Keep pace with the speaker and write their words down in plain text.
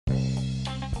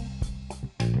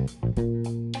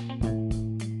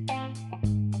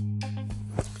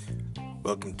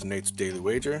Welcome to Nate's Daily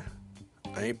Wager.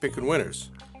 I ain't picking winners,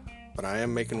 but I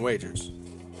am making wagers.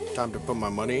 Time to put my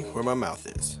money where my mouth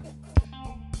is.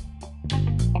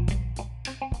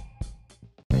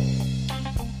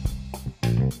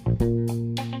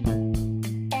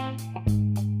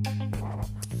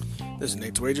 This is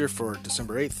Nate's Wager for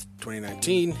December 8th,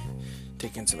 2019.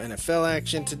 Taking some NFL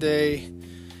action today.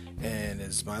 And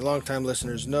as my longtime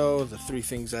listeners know, the three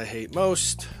things I hate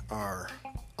most are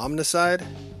Omnicide,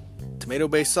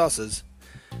 tomato-based sauces,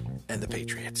 and the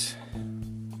Patriots.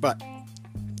 But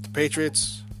the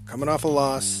Patriots, coming off a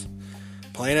loss,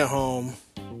 playing at home,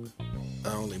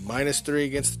 are only -3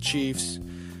 against the Chiefs.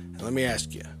 And let me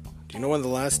ask you, do you know when the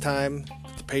last time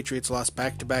the Patriots lost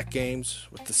back-to-back games,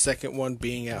 with the second one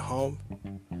being at home?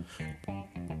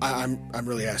 I'm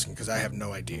really asking because I have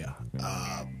no idea.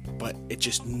 But it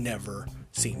just never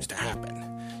seems to happen.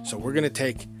 So we're going to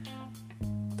take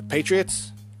the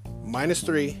Patriots,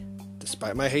 -3,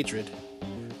 despite my hatred,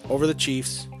 over the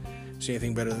Chiefs. See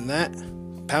anything better than that?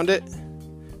 Pound it.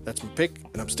 That's my pick,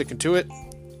 and I'm sticking to it.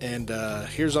 And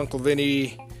here's Uncle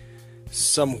Vinny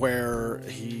somewhere.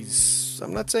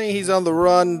 I'm not saying he's on the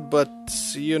run, but,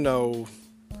 you know,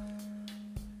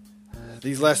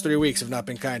 these last 3 weeks have not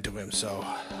been kind to him, so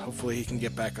hopefully he can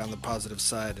get back on the positive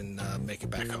side and make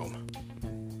it back home.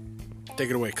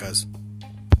 Take it away, cuz.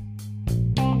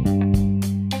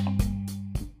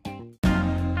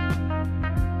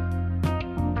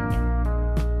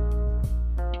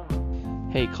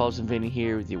 Hey, Calls and Vinny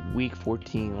here with your Week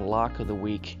 14 Lock of the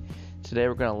Week. Today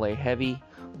we're going to lay heavy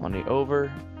on the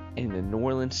over in the New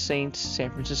Orleans Saints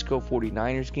San Francisco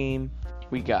 49ers game.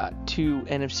 We got two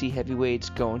NFC heavyweights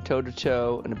going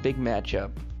toe-to-toe in a big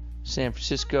matchup. San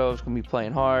Francisco is going to be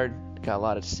playing hard. They got a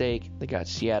lot at stake. They got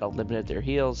Seattle nipping at their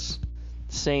heels.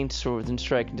 The Saints are within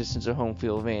striking distance of home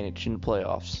field advantage in the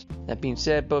playoffs. That being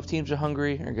said, both teams are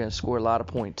hungry and are going to score a lot of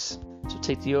points. So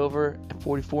take the over at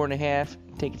 44.5,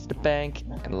 take it to the bank,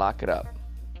 and lock it up.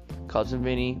 Calls and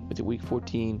Vinny with the Week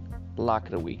 14 Lock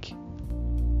of the Week.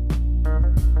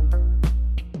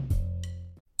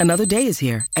 Another day is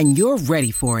here, and you're ready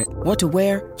for it. What to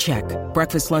wear? Check.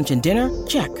 Breakfast, lunch, and dinner?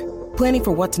 Check. Planning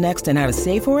for what's next and how to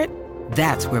save for it?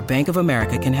 That's where Bank of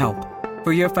America can help.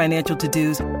 For your financial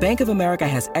to-dos, Bank of America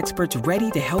has experts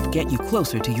ready to help get you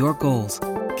closer to your goals.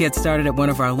 Get started at one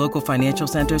of our local financial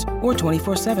centers or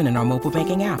 24/7 in our mobile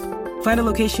banking app. Find a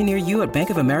location near you at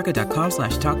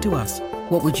bankofamerica.com/talktous.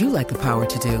 What would you like the power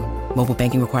to do? Mobile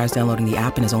banking requires downloading the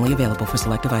app and is only available for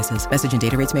select devices. Message and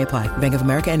data rates may apply. Bank of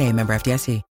America N.A., member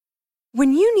FDIC.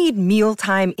 When you need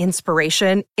mealtime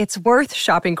inspiration, it's worth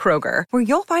shopping Kroger, where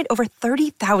you'll find over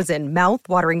 30,000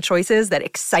 mouth-watering choices that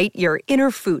excite your inner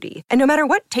foodie. And no matter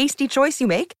what tasty choice you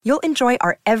make, you'll enjoy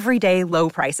our everyday low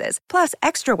prices, plus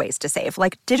extra ways to save,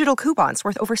 like digital coupons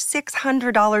worth over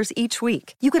 $600 each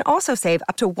week. You can also save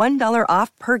up to $1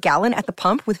 off per gallon at the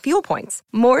pump with fuel points.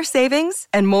 More savings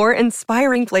and more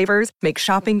inspiring flavors make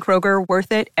shopping Kroger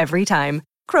worth it every time.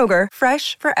 Kroger,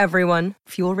 fresh for everyone.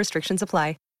 Fuel restrictions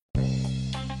apply.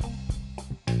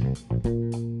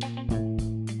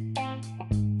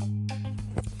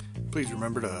 Please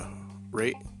remember to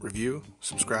rate, review,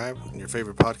 subscribe in your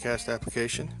favorite podcast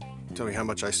application. Tell me how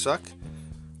much I suck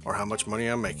or how much money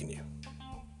I'm making you.